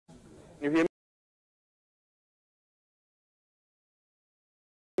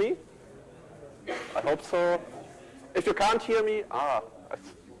I hope so. If you can't hear me, I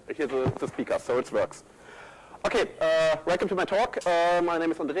hear the speaker, so it works. Okay, welcome to my talk. My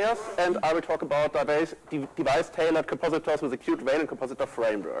name is Andreas, and I will talk about device-tailored compositors with the QtWayland Compositor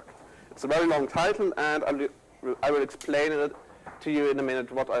Framework. It's a very long title, and I will explain it to you in a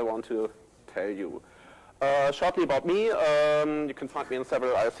minute what I want to tell you. Shortly about me, you can find me in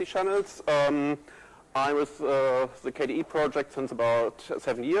several IRC channels. I'm with the KDE project since about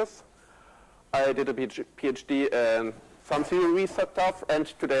 7 years. I did a PhD in some theory stuff, and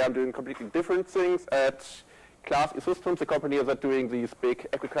today I'm doing completely different things at Class E Systems, the company that's doing these big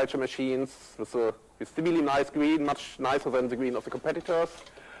agriculture machines with the really nice green, much nicer than the green of the competitors.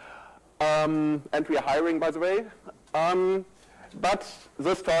 And we are hiring, by the way. But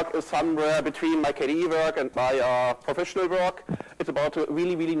this talk is somewhere between my KDE work and my professional work. It's about a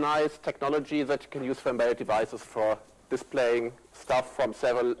really, really nice technology that you can use for embedded devices for displaying stuff from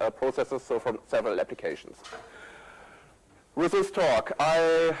several processors, so from several applications. With this talk,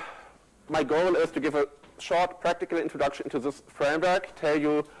 my goal is to give a short practical introduction to this framework, tell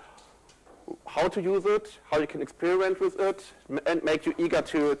you how to use it, how you can experiment with it, and make you eager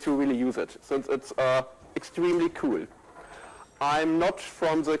to really use it, since it's extremely cool. I'm not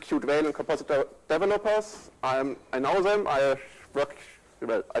from the QtWayland Compositor developers. I know them.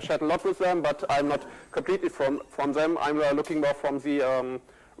 I chat a lot with them, but I'm not completely from them. I'm looking more from the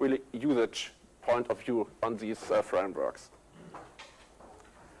really usage point of view on these frameworks.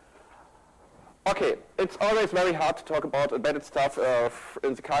 Okay, it's always very hard to talk about embedded stuff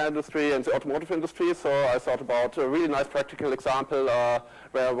in the car industry and the automotive industry, so I thought about a really nice practical example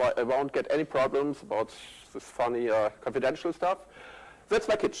where I won't get any problems about this funny confidential stuff. That's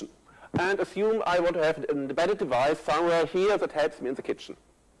my kitchen. And assume I want to have an embedded device somewhere here that helps me in the kitchen.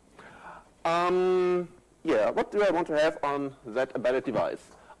 What do I want to have on that embedded device?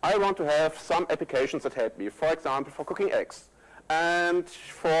 I want to have some applications that help me, for example, for cooking eggs, and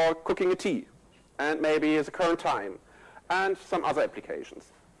for cooking a tea, and maybe the current time, and some other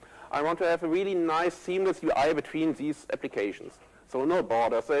applications. I want to have a really nice seamless UI between these applications. So no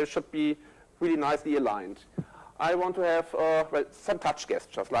borders, they should be really nicely aligned. I want to have some touch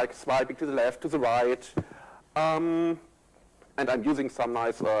gestures, like swiping to the left, to the right. And I'm using some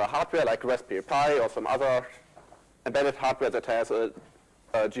nice hardware, like Raspberry Pi or some other embedded hardware that has a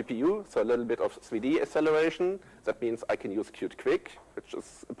GPU, so a little bit of 3D acceleration. That means I can use QtQuick, which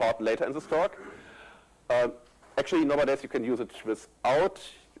is important later in this talk. Actually, nowadays you can use it without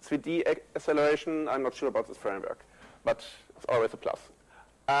 3D acceleration. I'm not sure about this framework, but it's always a plus.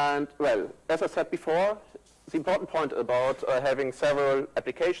 And, well, as I said before, the important point about having several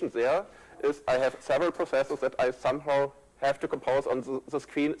applications there is I have several processors that I somehow have to compose on the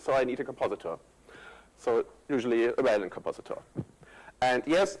screen, so I need a compositor. So usually a Wayland compositor. And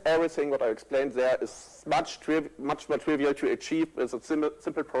yes, everything what I explained there is much more trivial to achieve. It's a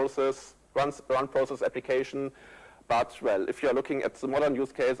simple process, one process application. But, well, if you're looking at the modern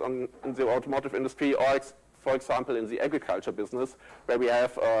use case in the automotive industry, or for example in the agriculture business, where we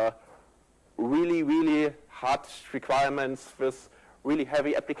have really, really hard requirements with really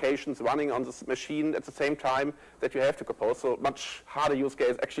heavy applications running on this machine at the same time that you have to compose, so much harder use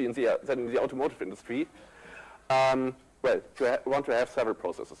case actually than in the automotive industry. Well, you want to have several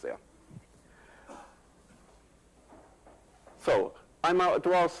processes there. So, I will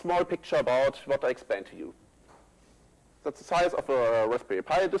draw a small picture about what I explained to you. That's the size of a Raspberry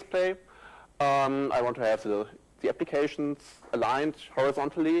Pi display. I want to have the applications aligned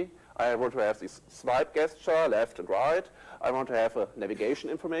horizontally. I want to have this swipe gesture, left and right. I want to have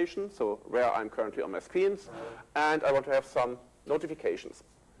navigation information, so where I'm currently on my screens. And I want to have some notifications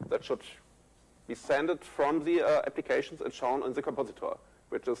that should be sent from the applications and shown in the compositor,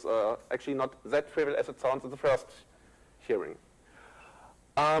 which is actually not that trivial as it sounds in the first hearing.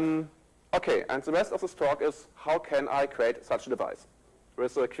 Okay, and the rest of this talk is how can I create such a device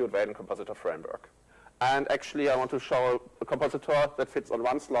with the QtWayland Compositor Framework. And actually, I want to show a compositor that fits on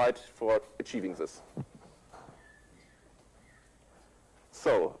one slide for achieving this.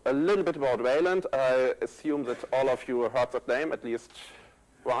 So, a little bit about Wayland. I assume that all of you heard that name at least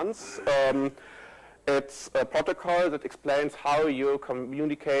once. It's a protocol that explains how you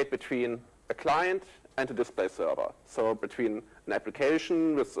communicate between a client and a display server. So, between an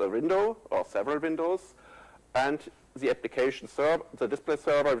application with a window or several windows and the application server, the display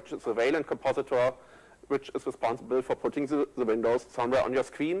server, which is a Wayland compositor, which is responsible for putting the windows somewhere on your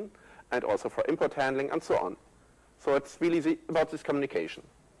screen and also for import handling and so on. So it's really about this communication.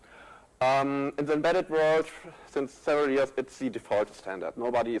 In the embedded world, since several years, it's the default standard.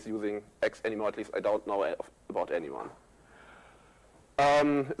 Nobody is using X anymore, at least I don't know about anyone.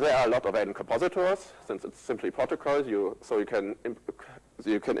 There are a lot of Wayland compositors, since it's simply protocols. So you can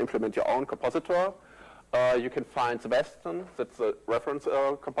implement your own compositor. You can find the Western, that's a reference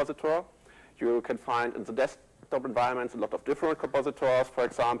compositor. You can find in the desktop environments a lot of different compositors. For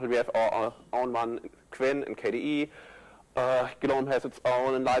example, we have our own one, Quinn and KDE. GNOME has its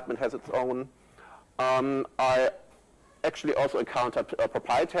own, Enlightenment has its own. I actually also encountered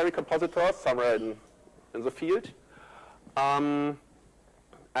proprietary compositors somewhere in the field.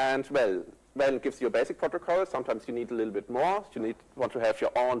 And well, it gives you a basic protocol. Sometimes you need a little bit more. You want to have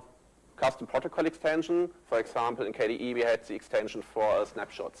your own custom protocol extension. For example, in KDE we had the extension for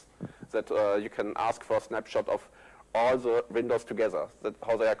snapshots, that you can ask for a snapshot of all the windows together,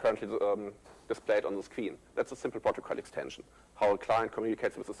 how they are currently displayed on the screen. That's a simple protocol extension. How a client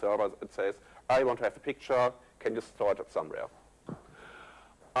communicates with the server. It says, I want to have a picture, can you store it somewhere?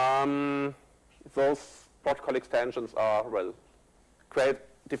 Those protocol extensions are, well,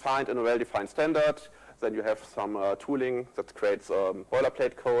 defined in a well-defined standard. Then you have some tooling that creates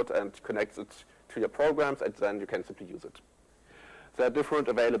boilerplate code and connects it to your programs, and then you can simply use it. There are different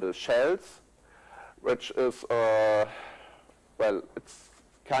available shells, which is, well, it's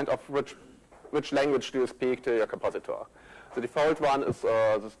kind of which language do you speak to your compositor. The default one is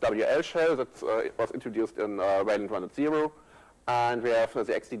this WL shell that was introduced in Wayland 1.0, and we have the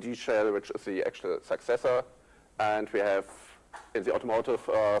XDG shell, which is the actual successor, and we have in the automotive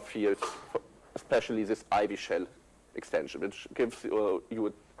field, especially this Ivy shell extension, which gives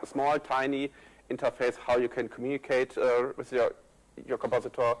you a small, tiny interface how you can communicate with your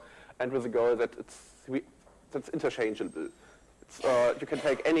compositor, and with the goal that that's interchangeable. You can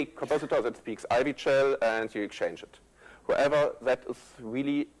take any compositor that speaks Ivy shell and you exchange it. However, that is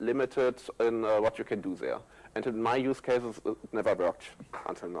really limited in what you can do there. And in my use cases, it never worked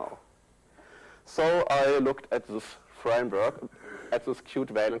until now. So I looked at this framework, at this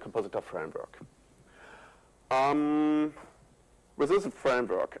QtWayland Compositor Framework. With this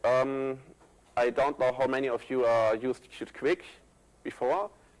framework, I don't know how many of you used QtQuick before.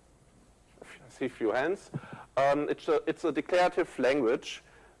 I see a few hands. It's a declarative language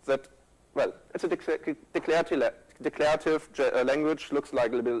that, well, it's a declarative language, looks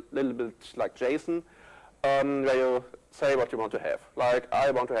like a little bit like JSON, where you say what you want to have. Like,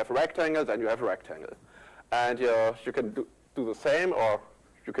 I want to have a rectangle, then you have a rectangle. And you can do the same, or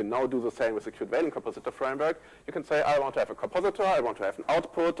you can now do the same with the QtWayland Compositor Framework. You can say, I want to have a compositor, I want to have an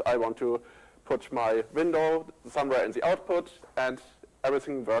output, I want to put my window somewhere in the output, and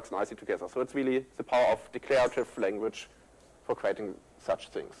everything works nicely together. So it's really the power of declarative language for creating such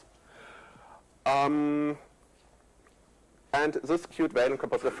things. And this QtWayland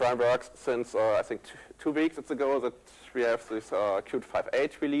Compositor Framework, since I think 2 weeks ago that we have this Qt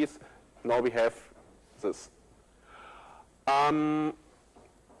 5.8 release, now we have this.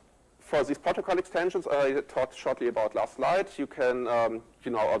 For these protocol extensions I talked shortly about last slide, you can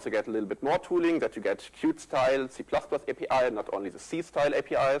also get a little bit more tooling, that you get Qt-style C++ API, not only the C-style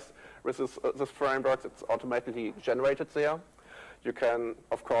APIs with this framework. It's automatically generated there. You can,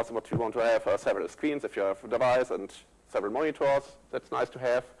 of course, what you want to have several screens if you have a device and several monitors. That's nice to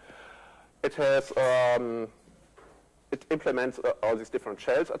have. It has, it implements all these different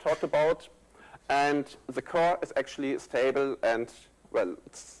shells I talked about. And the core is actually stable and, well,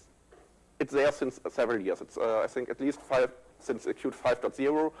 it's there since several years. It's, I think, at least since Qt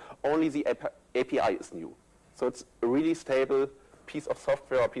 5.0. Only the API is new. So it's a really stable piece of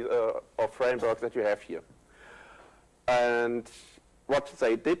software or framework that you have here. And what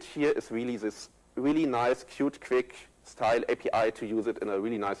they did here is really this really nice QtQuick style API to use it in a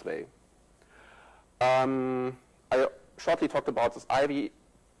really nice way. I shortly talked about this Ivy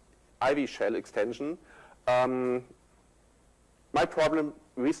shell extension. My problem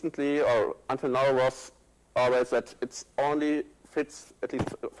recently, or until now, was always that it's only fits, at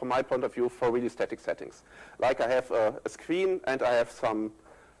least from my point of view, for really static settings. Like I have a screen and I have some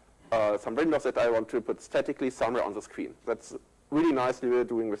windows that I want to put statically somewhere on the screen. That's really nicely we're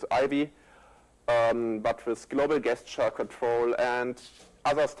doing with Ivy, but with global gesture control and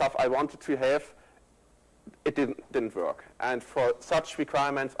other stuff I wanted to have, it didn't work. And for such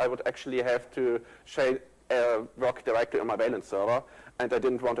requirements, I would actually have to work directly on my Wayland server, and I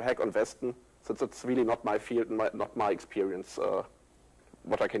didn't want to hack on Western, since it's really not my field, not my experience,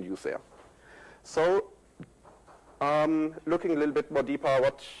 what I can use there. So, looking a little bit more deeper,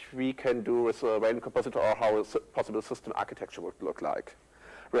 what we can do with a Wayland Compositor, or how a possible system architecture would look like.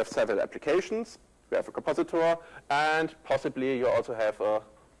 We have several applications, we have a compositor, and possibly you also have a,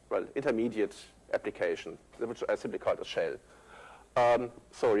 well, intermediate application, which I simply call a shell.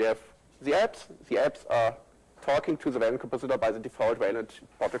 So you have the apps. The apps are talking to the Wayland compositor by the default Wayland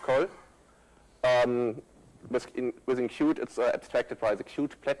protocol. Within Qt, it's abstracted by the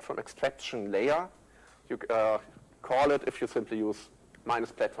Qt platform extraction layer. You call it if you simply use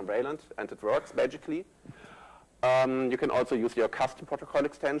 -platform Wayland, and it works magically. You can also use your custom protocol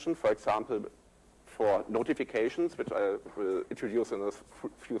extension, for example, for notifications, which I will introduce in a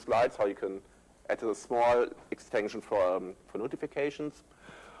few slides, how you can add a small extension for notifications.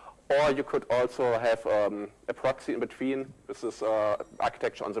 Or you could also have a proxy in between. This is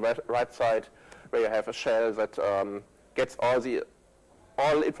architecture on the right side, where you have a shell that gets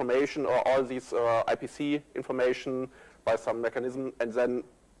all information or all these IPC information by some mechanism, and then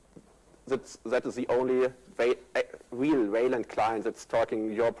that is the only real Wayland client that's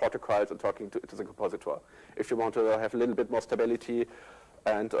talking your protocols and talking to the compositor. If you want to have a little bit more stability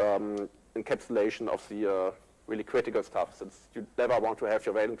and encapsulation of the really critical stuff, since you never want to have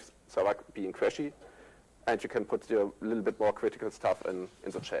your Wayland server being crashy, and you can put a little bit more critical stuff in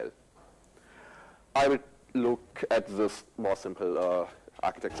the shell. I will look at this more simple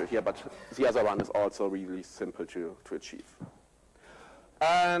architecture here, but the other one is also really simple to achieve.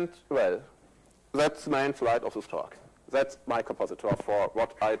 And, well, that's the main slide of this talk. That's my compositor for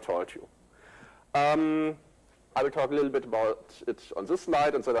what I told you. I will talk a little bit about it on this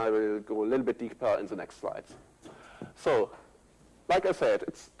slide, and then I will go a little bit deeper in the next slides. So, like I said,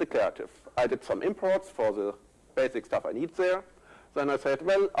 it's declarative. I did some imports for the basic stuff I need there. Then I said,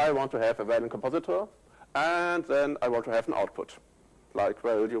 well, I want to have a Wayland compositor, and then I want to have an output. Like,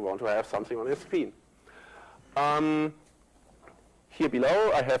 well, you want to have something on your screen. Here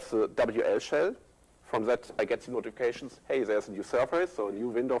below, I have the WL shell. From that, I get the notifications, hey, there's a new surface, so a new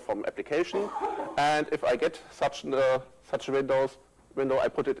window from application. And if I get such a window, I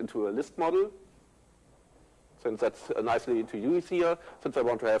put it into a list model, since that's nicely to use here, since I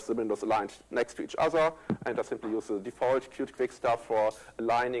want to have the windows aligned next to each other. And I simply use the default Qt quick stuff for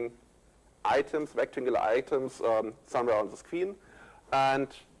aligning items, rectangular items, somewhere on the screen. And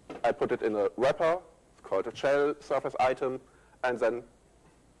I put it in a wrapper, it's called a shell surface item, and then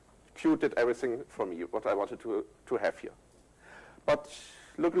Qt did everything for me, what I wanted to have here. But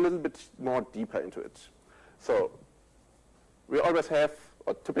look a little bit more deeper into it. So we always have,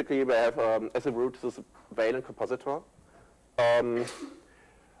 or typically we have as a root this Wayland compositor.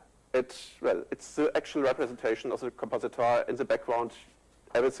 It's the actual representation of the compositor. In the background,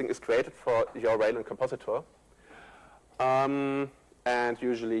 everything is created for your Wayland compositor. And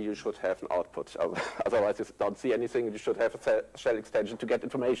usually you should have an output. Otherwise you don't see anything. You should have a shell extension to get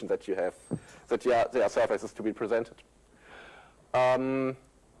information that you have, that there are surfaces to be presented. The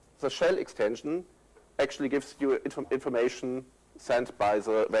shell extension actually gives you information sent by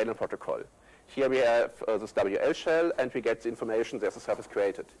the Wayland protocol. Here we have this WL shell, and we get the information there's a surface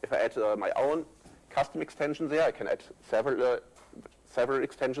created. If I add my own custom extension there, I can add several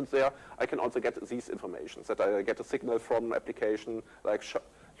extensions there. I can also get these informations, that I get a signal from application like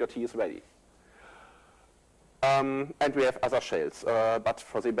your tea is ready. And we have other shells, but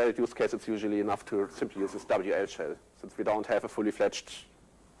for the embedded use case it's usually enough to simply use this WL shell, since we don't have a fully fledged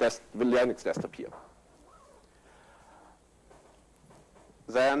Linux desktop here.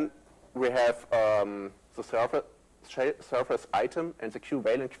 Then we have the surface item and the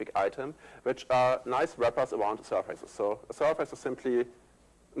QtWayland quick item, which are nice wrappers around the surfaces. So a surface is simply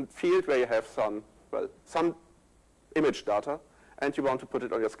a field where you have some image data, and you want to put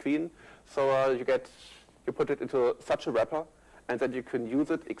it on your screen. So you put it into such a wrapper, and then you can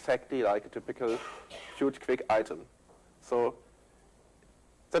use it exactly like a typical Qt quick item. So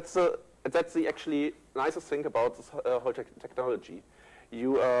that's the actually nicest thing about this whole technology.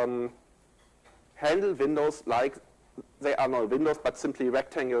 You handle windows like they are not windows, but simply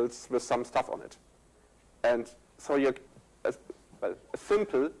rectangles with some stuff on it. And so a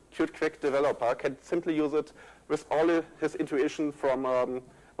simple Qt quick developer can simply use it with all his intuition from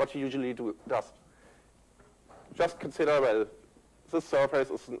what he usually does. Just consider, well, this surface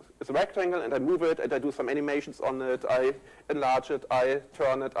is a rectangle, and I move it, and I do some animations on it, I enlarge it, I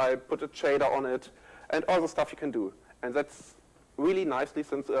turn it, I put a shader on it, and all the stuff you can do. And that's really nicely,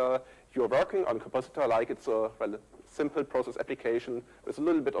 since you're working on Compositor like it's a simple process application with a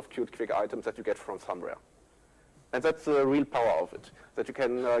little bit of Qt quick items that you get from somewhere. And that's the real power of it, that you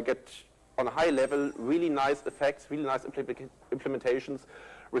can get on a high level really nice effects, really nice implementations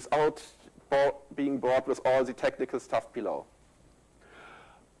without being bored with all the technical stuff below.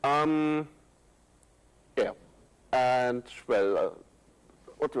 Yeah, and well,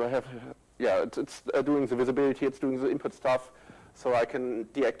 what do I have here? Yeah, it's doing the visibility, it's doing the input stuff, so I can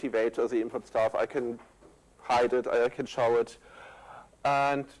deactivate the input stuff, I can hide it, I can show it.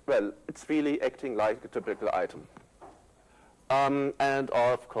 And, well, it's really acting like a typical item. And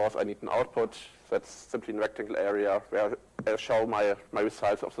of course, I need an output that's simply a rectangle area where I show my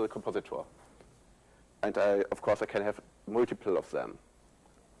results of the compositor. And of course, I can have multiple of them.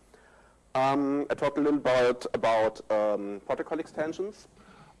 I talked a little bit about protocol extensions.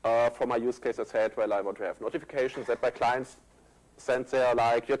 For my use case, I said, well, I want to have notifications that my clients send there,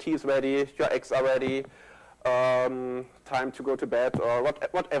 like, your tea is ready, your eggs are ready, time to go to bed, or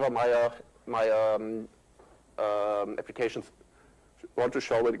whatever my applications want to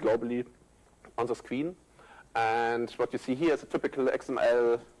show it globally on the screen. And what you see here is a typical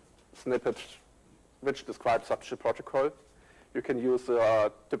XML snippet which describes such a protocol. You can use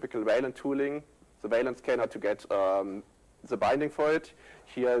the typical Wayland tooling, the Wayland scanner, to get the binding for it.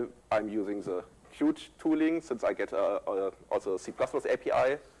 Here I'm using the Qt tooling, since I get also C++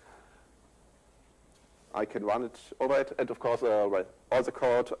 API. I can run it over it, and of course, well, all the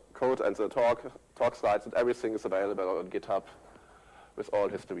code and the talk slides and everything is available on GitHub with all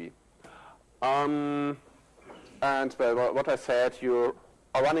history. And well, what I said, you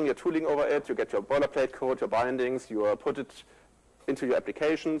are running your tooling over it, you get your boilerplate code, your bindings, you put it into your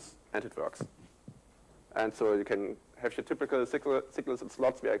applications, and it works. And so you can have your typical signals and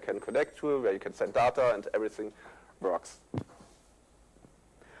slots where you can connect to, where you can send data, and everything works.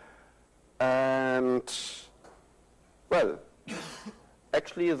 And, well,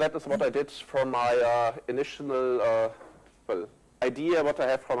 actually that is what I did from my initial well, idea what I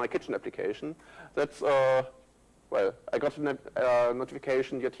have for my kitchen application. That's, well, I got a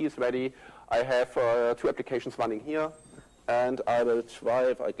notification, your tea is ready. I have 2 applications running here, and I will try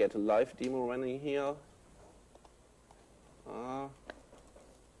if I get a live demo running here.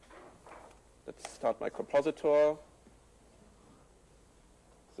 Let's start my compositor.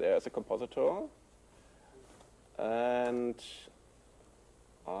 There's a compositor, and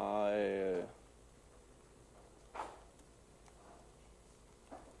an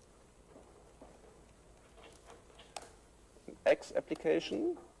X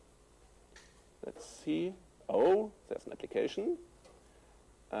application. Let's see. Oh, there's an application,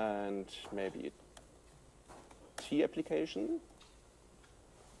 and maybe a T application.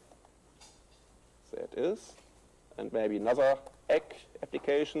 There it is, and maybe another egg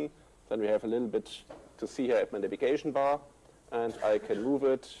application. Then we have a little bit to see here at my navigation bar, and I can move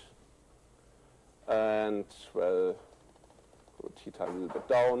it, and, well, put T time a little bit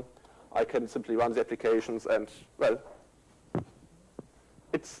down. I can simply run the applications, and, well,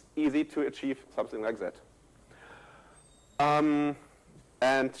 it's easy to achieve something like that.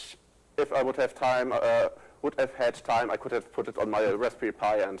 And if I would have had time, I could have put it on my Raspberry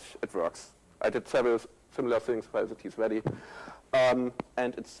Pi, and it works. I did several similar things while the tea is ready. And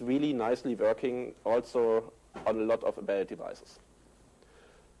it's really nicely working also on a lot of embedded devices.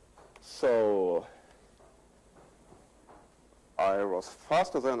 So I was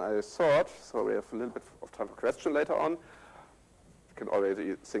faster than I thought, so we have a little bit of time for question later on. You can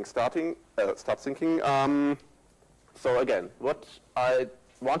already start thinking. So again, what I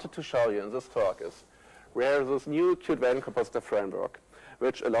wanted to show you in this talk is where this new QtWayland Compositor Framework,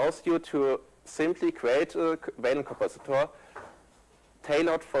 which allows you to simply create a Wayland compositor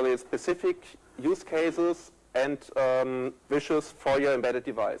tailored for the specific use cases and wishes for your embedded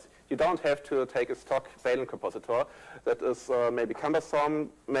device. You don't have to take a stock Wayland compositor that is maybe cumbersome,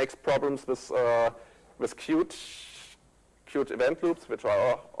 makes problems with Qt event loops, which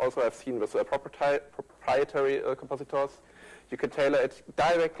I also have seen with proprietary compositors. You can tailor it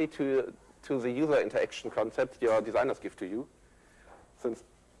directly to the user interaction concept your designers give to you, since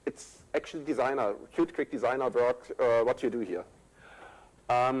it's actually Qt Quick Designer work, what you do here.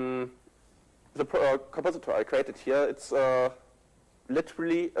 The compositor I created here, it's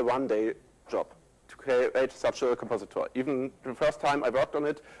literally a one-day job to create such a compositor. Even the first time I worked on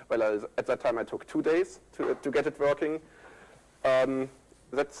it, well, at that time I took 2 days to get it working.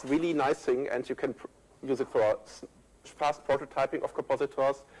 That's really nice thing, and you can use it for fast prototyping of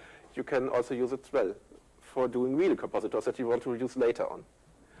compositors. You can also use it, well, for doing real compositors that you want to use later on.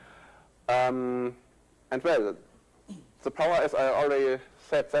 And well, the power, as I already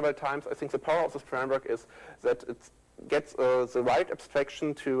said several times, I think the power of this framework is that it gets the right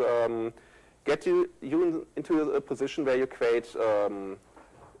abstraction to get you into a position where you create a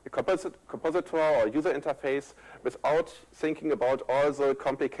compositor or user interface without thinking about all the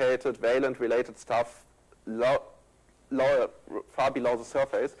complicated Wayland-related stuff far below the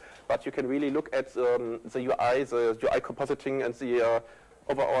surface. But you can really look at the UI compositing, and the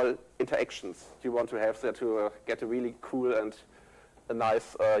overall interactions you want to have there to get a really cool and a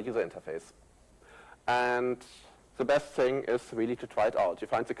nice user interface. And the best thing is really to try it out. You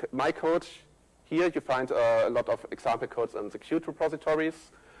find my code here. You find a lot of example codes in the Qt repositories.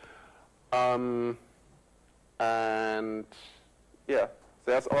 And yeah,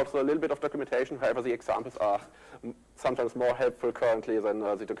 there's also a little bit of documentation. However, the examples are sometimes more helpful currently than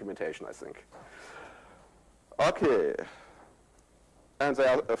the documentation, I think. Okay. And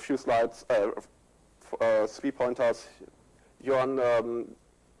there are a few slides, 3 pointers. Johan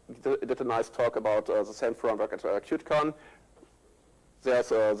did a nice talk about the same framework at QtCon. There's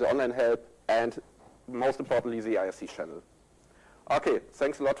the online help and, most importantly, the IRC channel. Okay,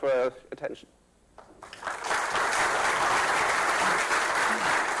 thanks a lot for your attention.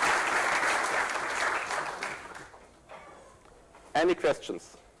 Any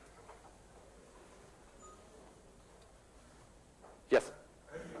questions? Yes?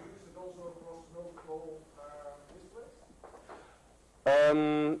 Have you used it also across multiple displays?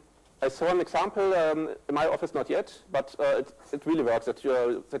 I saw an example in my office, not yet, but it really works that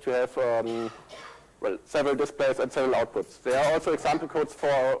you have well, several displays and several outputs. There are also example codes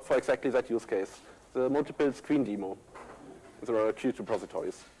for exactly that use case, the multiple screen demo. There are Qt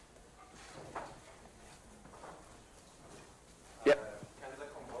repositories. Yeah. Can the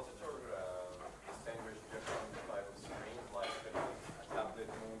compositor distinguish different types of screens, like a tablet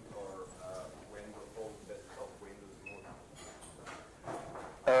mode or Windows or desktop Windows mode?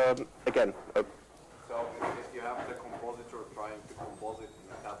 Again. So if you have the compositor trying to composite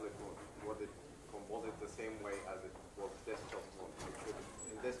in a tablet mode, would it composite the same way as it was desktop mode?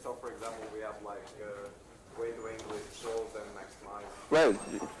 In desktop, for example, we have like way to English, shows and maximize. Well,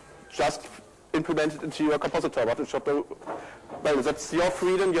 just implement it into your compositor. What it should do. Well, that's your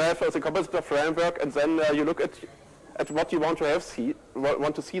freedom. You have the compositor framework, and then you look at what you want to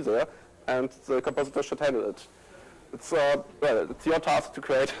see there, and the compositor should handle it. It's well, it's your task to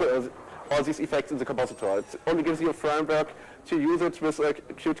create all these effects in the compositor. It only gives you a framework to use it with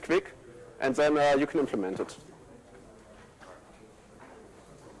Qt Quick, and then you can implement it.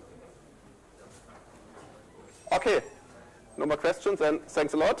 Okay, no more questions, and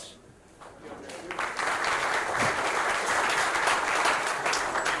thanks a lot.